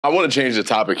I want to change the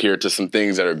topic here to some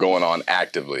things that are going on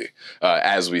actively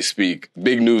as we speak.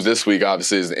 Big news this week,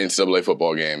 obviously, is the NCAA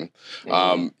Football Game.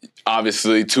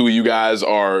 Obviously, two of you guys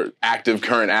are active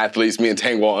current athletes. Me and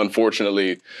Tangwall,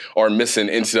 unfortunately, are missing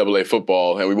NCAA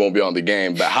football, and we won't be on the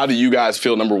game. But how do you guys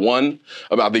feel, number one,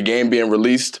 about the game being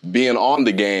released, being on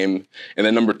the game, and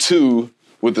then number two,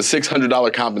 with the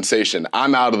 $600 compensation?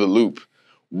 I'm out of the loop.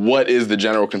 What is the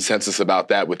general consensus about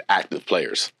that with active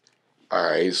players? All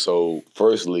right, so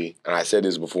firstly, and I said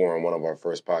this before on one of our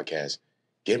first podcasts,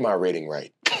 get my rating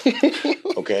right,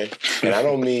 okay? And I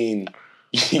don't mean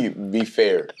be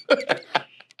fair.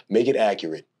 Make it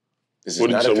accurate. This is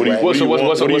not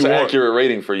what's an accurate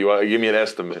rating for you? Give me an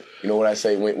estimate. You know what I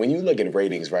say? When you look at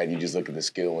ratings, right, you just look at the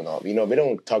skill and all. You know, they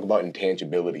don't talk about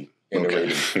intangibility in the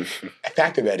ratings.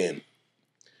 Factor that in.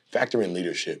 Factor in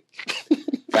leadership.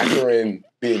 Factor in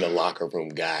being a locker room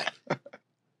guy.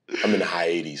 I'm in the high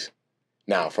 80s.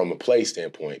 Now, from a play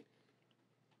standpoint,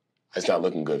 it's not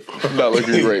looking good for me. Not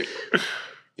looking great.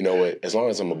 You know what? As long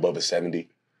as I'm above a 70,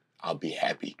 I'll be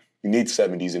happy. You need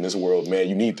 70s in this world, man.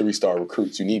 You need 3-star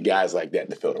recruits. You need guys like that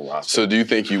to fill the roster. So do you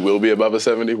think you will be above a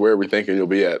 70? Where are we thinking you'll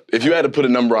be at? If you had to put a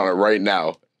number on it right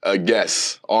now, a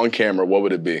guess, on camera, what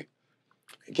would it be?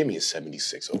 Give me a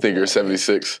 76 overall. You think you're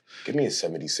 76? Give me a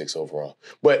 76 overall.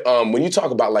 But when you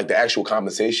talk about, like, the actual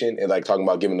compensation and, like, talking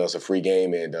about giving us a free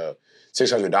game and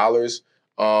 $600,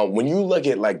 when you look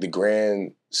at, like, the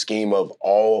grand scheme of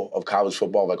all of college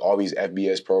football, like all these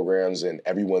FBS programs and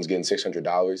everyone's getting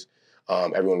 $600,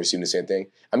 everyone receiving the same thing,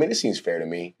 I mean, it seems fair to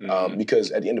me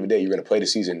because at the end of the day, you're going to play the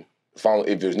season.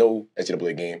 If there's no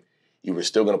NCAA game, you were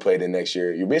still going to play the next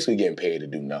year. You're basically getting paid to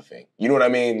do nothing. You know what I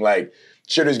mean? Like,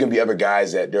 sure, there's going to be other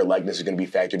guys that their likeness is going to be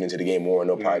factored into the game more and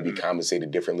they'll probably be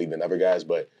compensated differently than other guys.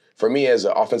 But for me as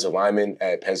an offensive lineman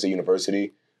at Penn State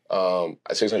University,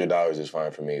 $600 is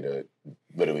fine for me to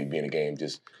literally be in a game,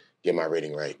 just get my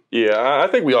rating right. Yeah, I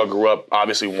think we all grew up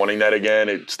obviously wanting that again.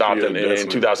 It stopped in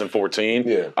 2014.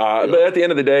 But at the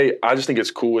end of the day, I just think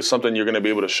it's cool. It's something you're going to be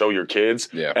able to show your kids.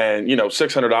 And, you know,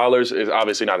 $600 is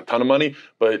obviously not a ton of money,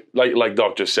 but like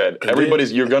Doc just said,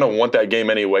 you're going to want that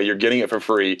game anyway. You're getting it for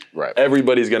free. Right.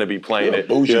 Everybody's going to be playing it.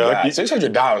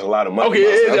 $600 is a lot of money. Okay,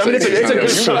 it's a good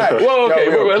shot. Well,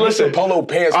 okay, listen. Polo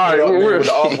pants all right, with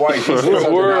the off-white.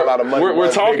 $600 a lot of money.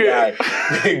 We're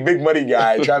talking. Big money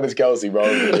guy, Travis Kelce, bro.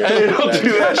 Hey, don't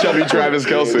do that. Chubby Travis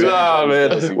Kelce. Nah,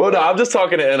 man. Well, no, I'm just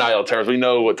talking in NIL terms. We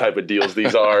know what type of deals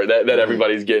these are that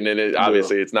everybody's getting in it.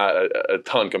 Obviously, it's not a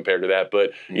ton compared to that,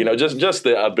 but you know, just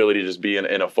the ability to just be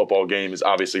in a football game is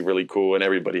obviously really cool, and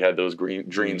everybody had those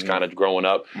dreams kind of growing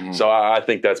up. So I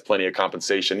think that's plenty of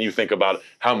compensation. You think about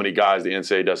how many guys the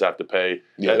NCAA does have to pay.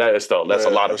 That's a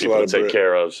lot of people to take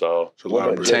care of. So,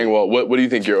 Tangwell, what do you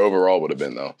think your overall would have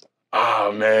been though?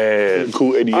 Oh, man.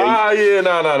 Cool 88. No.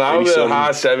 I was in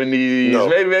high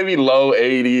 70s, maybe low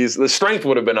 80s. The strength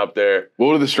would have been up there.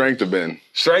 What would the strength have been?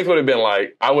 Strength would have been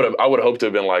like, I would have hoped to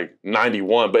have been like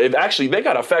 91. But they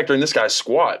got to factor in this guy's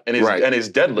squat and his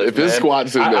deadlift. If his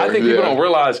squat's in there. I think people don't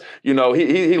realize, you know,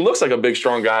 he looks like a big,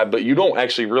 strong guy, but you don't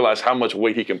actually realize how much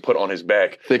weight he can put on his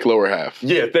back. Thick lower half.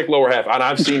 Yeah, thick lower half. And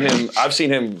I've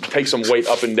seen him take some weight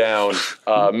up and down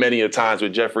many a times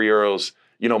with Jeffrey Earls,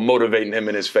 you know, motivating him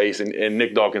in his face, and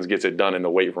Nick Dawkins gets it done in the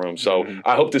weight room. So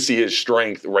I hope to see his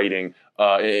strength rating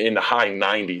in the high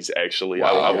 90s, actually.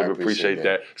 Wow, I would appreciate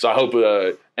that. So I hope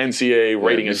NCAA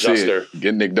rating adjuster.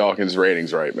 Get Nick Dawkins'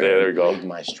 ratings right, man. Yeah, there you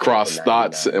go. Cross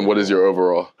thoughts, and what is your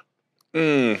overall?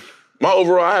 My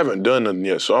overall, I haven't done nothing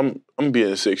yet, so I'm being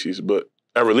in the 60s. But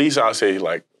at release, I'll say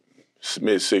like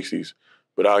mid-60s.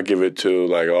 But I'll give it to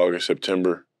like August,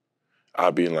 September.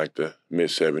 I'll be in like the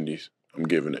mid-70s. I'm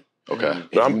giving it. Okay.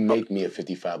 If you make me a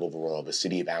 55 overall, the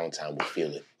city of Allentown will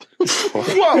feel it.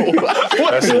 Whoa.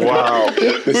 That's wild.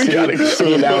 The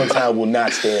city of Allentown will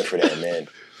not stand for that, man.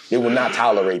 They will not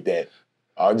tolerate that.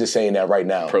 I'm just saying that right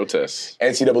now. Protests.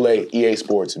 NCAA, EA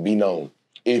Sports, be known.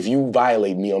 If you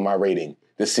violate me on my rating,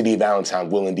 the city of Allentown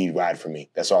will indeed ride for me.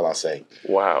 That's all I'll say.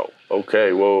 Wow.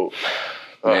 Okay, well...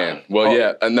 Man,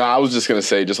 no, I was just going to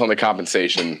say, just on the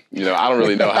compensation, you know, I don't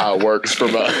really know how it works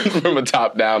from a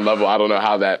top-down level. I don't know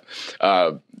how that,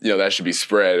 that should be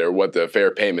spread or what the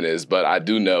fair payment is. But I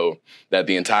do know that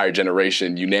the entire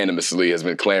generation unanimously has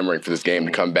been clamoring for this game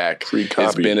to come back. Free copy.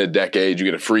 It's been a decade. You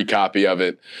get a free copy of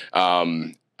it.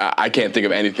 I can't think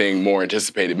of anything more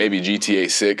anticipated. Maybe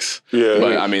GTA 6. Yeah,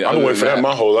 but I mean, I've been waiting for that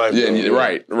my whole life.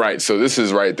 Yeah, right. So this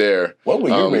is right there. What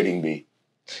would your rating be?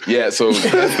 Yeah, so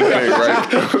that's the thing,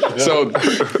 right? So,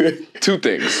 two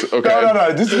things, okay?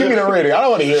 No. Just give me the rating. I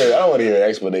don't want to hear it. I don't want to hear an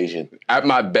explanation. At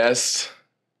my best,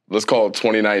 let's call it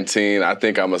 2019, I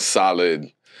think I'm a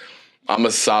solid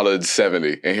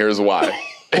 70, and here's why.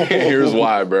 Here's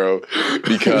why, bro.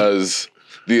 Because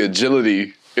the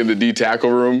agility in the D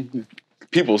tackle room,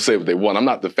 people say what they want. I'm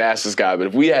not the fastest guy, but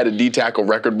if we had a D tackle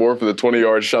record board for the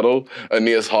 20-yard shuttle,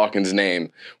 Aeneas Hawkins'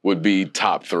 name would be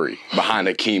top 3 behind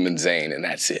Hakeem and Zane, and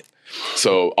that's it.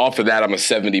 So off of that, I'm a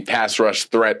 70 pass rush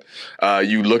threat.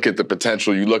 You look at the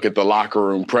potential, you look at the locker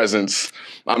room presence.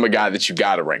 I'm a guy that you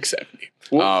got to rank 70.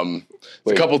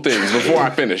 A couple things before I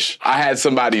finish. I had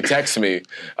somebody text me,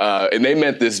 and they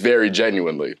meant this very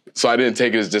genuinely. So I didn't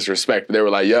take it as disrespect. They were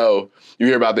like, yo, you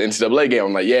hear about the NCAA game?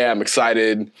 I'm like, yeah, I'm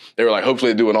excited. They were like,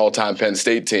 hopefully they do an all-time Penn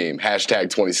State team,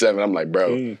 #27. I'm like,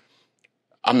 bro,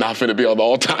 I'm not going to be on the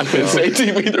all-time Penn State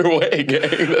team either way,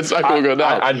 gang. That's not going to go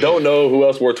down. I don't know who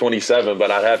else wore 27,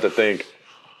 but I'd have to think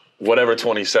whatever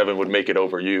 27 would make it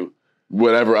over you.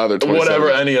 Whatever other 27.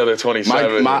 Whatever any other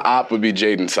 27. My op would be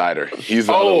Jaden Sider. He's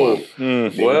the other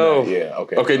one. Well, yeah,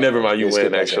 okay. Okay, never mind. You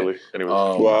win, actually. Anyway.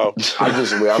 Wow.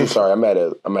 I'm sorry. I'm at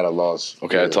a loss.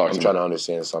 Okay, I'm trying to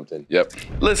understand something. Yep.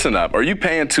 Listen up. Are you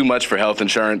paying too much for health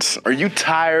insurance? Are you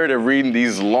tired of reading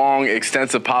these long,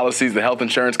 extensive policies the health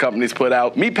insurance companies put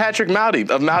out? Meet Patrick Mowdy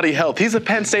of Mowdy Health. He's a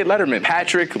Penn State letterman.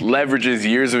 Patrick leverages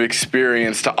years of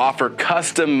experience to offer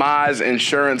customized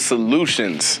insurance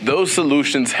solutions. Those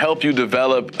solutions help you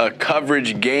develop a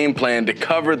coverage game plan to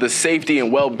cover the safety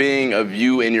and well-being of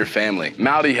you and your family.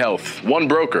 Mowdy Health, one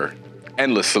broker,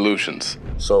 endless solutions.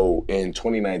 So in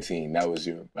 2019, that was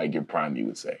your prime, you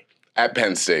would say. At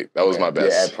Penn State, that was my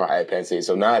best. Yeah, at Penn State.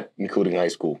 So not including high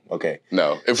school. Okay.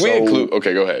 No, if we include,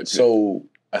 okay, go ahead. So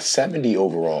a 70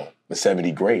 overall, a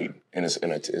 70 grade, and is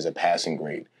a passing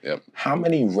grade. Yep. How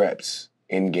many reps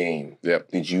in game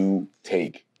did you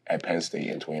take at Penn State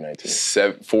in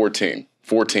 2019? 14.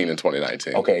 14 in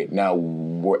 2019. Okay, now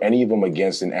were any of them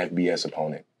against an FBS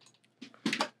opponent?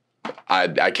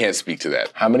 I can't speak to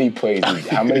that. How many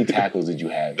how many tackles did you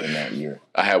have in that year?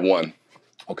 I had one.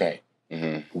 Okay.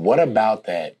 What about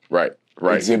that? Right.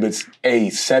 Exhibits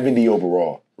a 70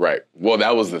 overall. Right. Well,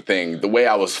 that was the thing. The way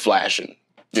I was flashing,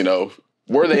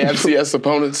 were they FCS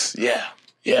opponents?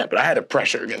 Yeah, but I had a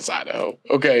pressure against Idaho.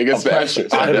 Okay, against that.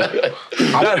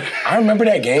 I remember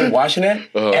that game, watching that.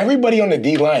 Everybody on the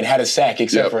D-line had a sack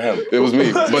except for him. It was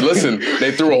me. But listen,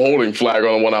 they threw a holding flag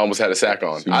on the one I almost had a sack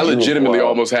on. I legitimately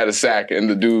almost had a sack, and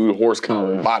the dude horse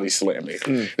collar body slammed me.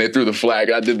 They threw the flag.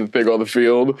 I did the thing on the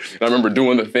field. And I remember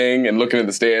doing the thing and looking at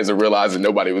the stands and realizing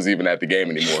nobody was even at the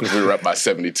game anymore because we were up by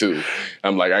 72.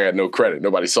 I'm like, I got no credit.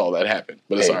 Nobody saw that happen.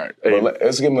 But it's all right. Well,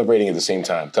 let's give them a rating at the same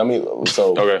time. Tell me,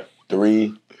 Okay.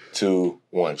 3, 2,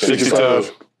 1.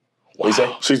 65. What you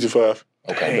say? 65.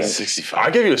 Okay, 65.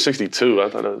 I gave you a 62. I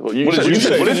thought What did you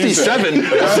say? 57.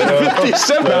 I said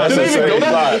 57. Didn't even go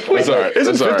that. That's all right.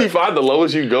 Isn't 55 the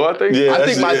lowest you go, I think? Yeah, I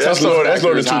think my toughest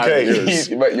factor is higher than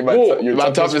yours. My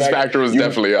toughest factor was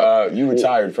definitely up. You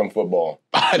retired from football.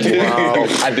 I did. Wow.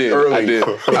 I did. Early. I did.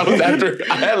 I was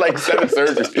I had like 7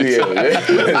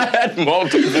 surgeries. I had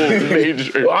multiple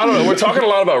major. Well, I don't know. We're talking a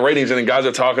lot about ratings, and then guys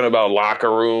are talking about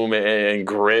locker room and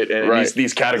grit and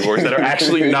these categories that are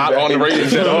actually not on the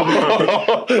ratings at all.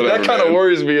 That kind of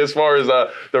worries me as far as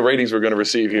the ratings we're going to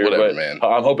receive here. Whatever, but man.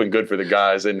 I'm hoping good for the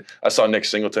guys. And I saw Nick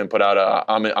Singleton put out a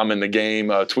I'm in the game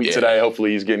tweet today.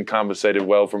 Hopefully he's getting compensated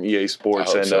well from EA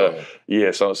Sports. And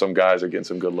some guys are getting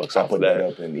some good looks off of that. I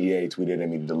put that up, and EA tweeted at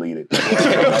me to delete it.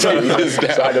 So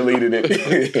I deleted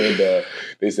it. And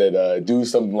they said, do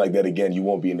something like that again, you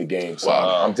won't be in the game. So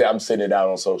I'm sitting it out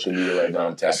on social media right now.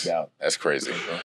 I'm tapped out. That's crazy.